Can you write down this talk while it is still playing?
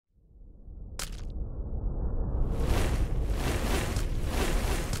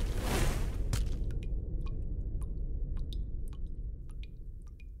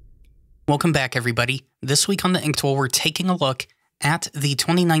Welcome back, everybody. This week on the Ink Tool, we're taking a look at the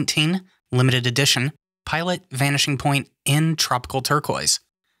 2019 limited edition Pilot Vanishing Point in Tropical Turquoise.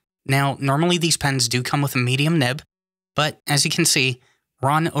 Now, normally these pens do come with a medium nib, but as you can see,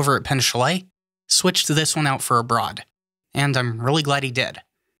 Ron over at Pen Chalet switched this one out for a broad, and I'm really glad he did.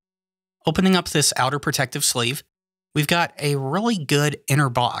 Opening up this outer protective sleeve, we've got a really good inner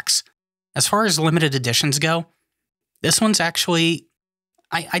box. As far as limited editions go, this one's actually,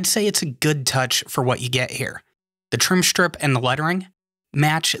 I'd say it's a good touch for what you get here. The trim strip and the lettering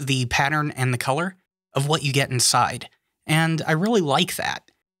match the pattern and the color of what you get inside, and I really like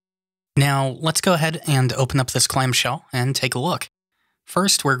that. Now, let's go ahead and open up this clamshell and take a look.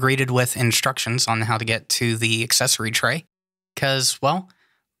 First, we're greeted with instructions on how to get to the accessory tray, because, well,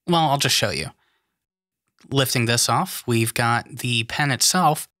 I'll just show you. Lifting this off, we've got the pen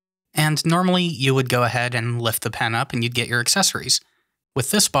itself, and normally you would go ahead and lift the pen up and you'd get your accessories.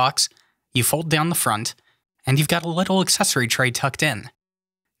 With this box, you fold down the front, and you've got a little accessory tray tucked in.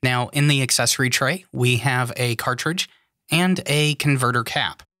 Now, in the accessory tray, we have a cartridge and a converter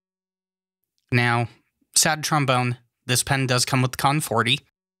cap. Now, sad trombone, this pen does come with the Con 40,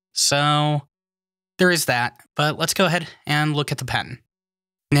 so there is that, but let's go ahead and look at the pen.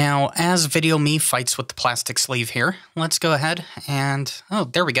 Now, as Video Me fights with the plastic sleeve here, let's go ahead and, oh,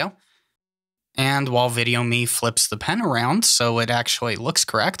 there we go. And while Video Me flips the pen around so it actually looks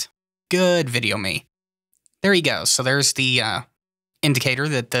correct, good Video Me. There you go, so there's the indicator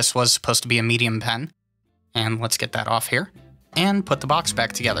that this was supposed to be a medium pen. And let's get that off here and put the box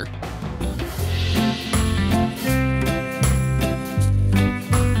back together.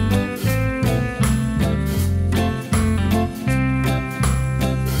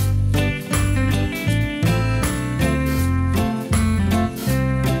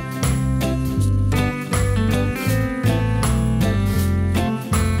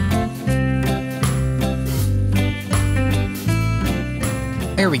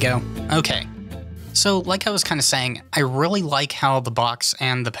 There we go. Okay. So, like I was kind of saying, I really like how the box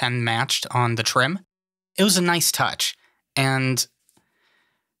and the pen matched on the trim. It was a nice touch. And,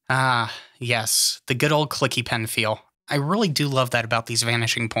 yes, the good old clicky pen feel. I really do love that about these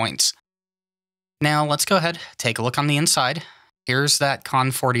Vanishing Points. Now, let's go ahead, take a look on the inside. Here's that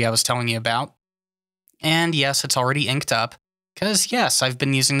Con 40 I was telling you about. And yes, it's already inked up. Because, yes, I've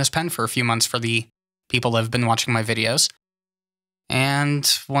been using this pen for a few months for the people that have been watching my videos. And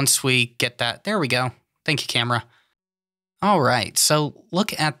once we get that, there we go. Thank you, camera. All right, so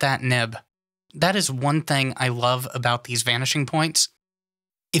look at that nib. That is one thing I love about these Vanishing Points.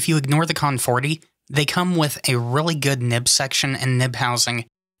 If you ignore the Con 40, they come with a really good nib section and nib housing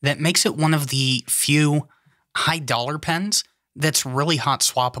that makes it one of the few high-dollar pens that's really hot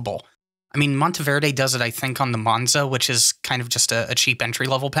swappable. I mean, Monteverde does it, I think, on the Monza, which is kind of just a cheap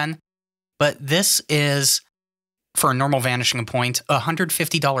entry-level pen. But this is, for a normal Vanishing Point, a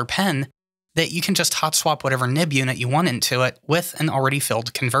 $150 pen that you can just hot swap whatever nib unit you want into it with an already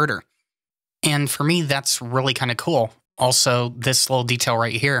filled converter. And for me, that's really kind of cool. Also, this little detail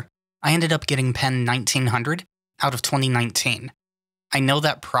right here, I ended up getting pen 1900 out of 2019. I know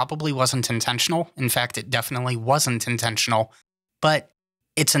that probably wasn't intentional. In fact, it definitely wasn't intentional, but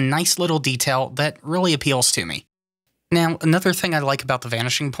it's a nice little detail that really appeals to me. Now, another thing I like about the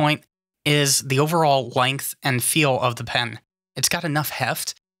Vanishing Point is the overall length and feel of the pen. It's got enough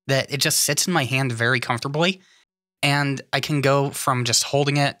heft that it just sits in my hand very comfortably, and I can go from just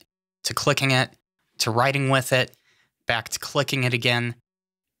holding it, to clicking it, to writing with it, back to clicking it again,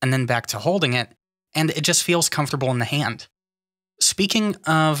 and then back to holding it, and it just feels comfortable in the hand. Speaking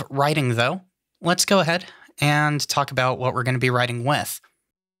of writing, though, let's go ahead and talk about what we're going to be writing with.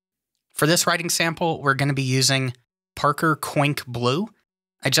 For this writing sample, we're going to be using Parker Coink Blue.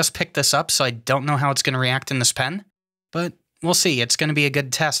 I just picked this up, so I don't know how it's going to react in this pen, but we'll see. It's going to be a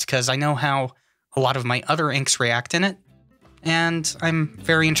good test, because I know how a lot of my other inks react in it, and I'm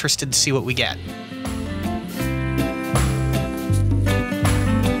very interested to see what we get.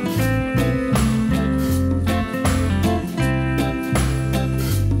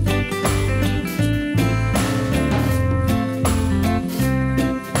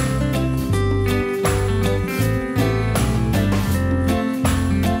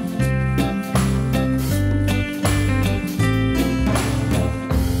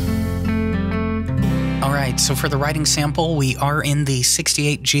 So for the writing sample, we are in the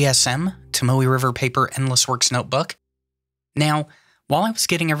 68 GSM Tomoe River Paper Endless Works notebook. Now, while I was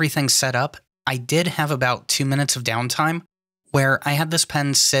getting everything set up, I did have about 2 minutes of downtime where I had this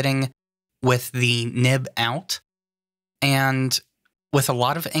pen sitting with the nib out, and with a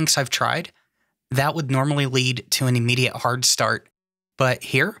lot of inks I've tried, that would normally lead to an immediate hard start. But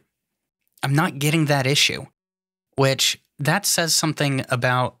here, I'm not getting that issue, which that says something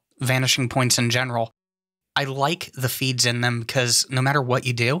about vanishing points in general. I like the feeds in them because no matter what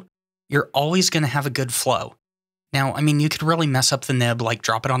you do, you're always going to have a good flow. Now, I mean, you could really mess up the nib, like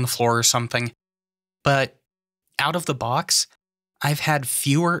drop it on the floor or something, but out of the box, I've had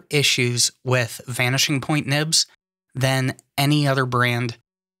fewer issues with vanishing point nibs than any other brand,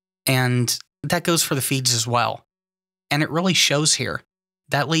 and that goes for the feeds as well. And it really shows here.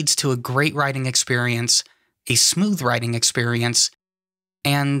 That leads to a great riding experience, a smooth riding experience,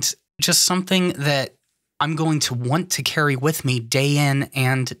 and just something that I'm going to want to carry with me day in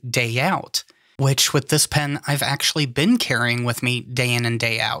and day out, which with this pen, I've actually been carrying with me day in and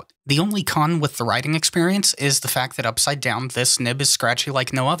day out. The only con with the riding experience is the fact that upside down, this nib is scratchy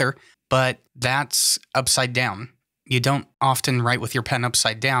like no other, but that's upside down. You don't often write with your pen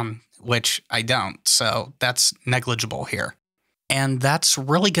upside down, which I don't, so that's negligible here. And that's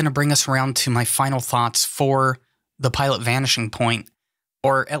really going to bring us around to my final thoughts for the Pilot Vanishing Point,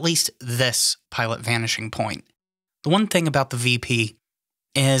 or at least this Pilot Vanishing Point. The one thing about the VP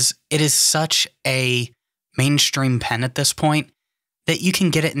is it is such a mainstream pen at this point that you can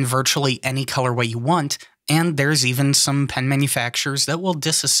get it in virtually any colorway you want, and there's even some pen manufacturers that will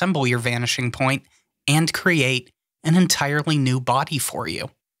disassemble your Vanishing Point and create an entirely new body for you.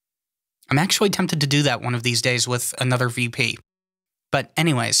 I'm actually tempted to do that one of these days with another VP. But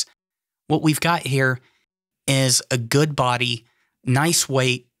anyways, what we've got here is a good body, nice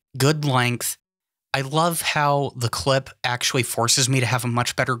weight, good length. I love how the clip actually forces me to have a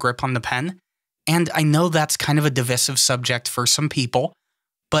much better grip on the pen. And I know that's kind of a divisive subject for some people,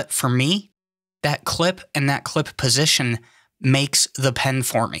 but for me, that clip and that clip position makes the pen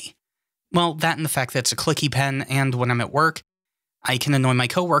for me. Well, that and the fact that it's a clicky pen, and when I'm at work, I can annoy my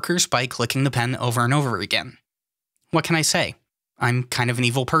coworkers by clicking the pen over and over again. What can I say? I'm kind of an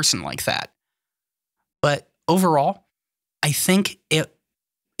evil person like that. But overall, I think it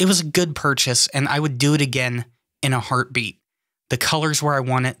was a good purchase, and I would do it again in a heartbeat. The color's where I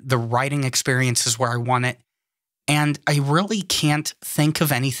want it, the writing experience is where I want it, and I really can't think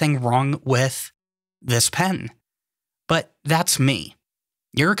of anything wrong with this pen. But that's me.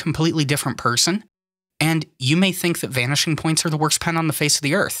 You're a completely different person, and you may think that Vanishing Points are the worst pen on the face of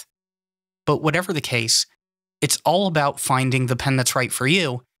the earth. But whatever the case, it's all about finding the pen that's right for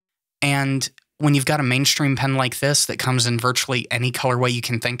you, and when you've got a mainstream pen like this that comes in virtually any colorway you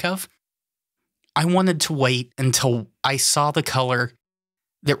can think of, I wanted to wait until I saw the color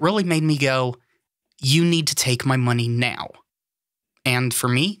that really made me go, you need to take my money now. And for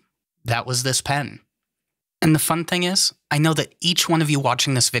me, that was this pen. And the fun thing is, I know that each one of you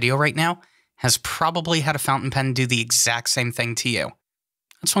watching this video right now has probably had a fountain pen do the exact same thing to you.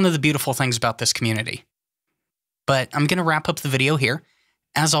 That's one of the beautiful things about this community. But I'm going to wrap up the video here.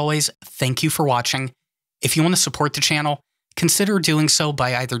 As always, thank you for watching. If you want to support the channel, consider doing so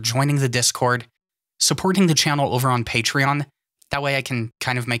by either joining the Discord, supporting the channel over on Patreon. That way I can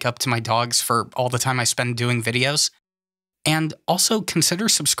kind of make up to my dogs for all the time I spend doing videos. And also consider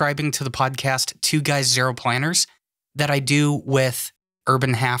subscribing to the podcast 2 Guys 0 Planners that I do with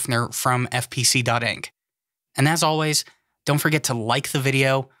Urban Hafner from fpc.inc. And as always, don't forget to like the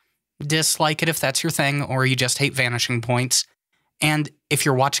video, dislike it if that's your thing or you just hate vanishing points. And if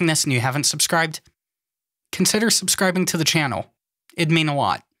you're watching this and you haven't subscribed, consider subscribing to the channel. It'd mean a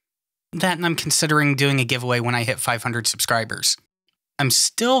lot. That, and I'm considering doing a giveaway when I hit 500 subscribers. I'm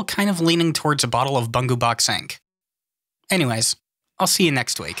still kind of leaning towards a bottle of Bungu Box ink. Anyways, I'll see you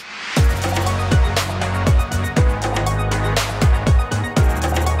next week.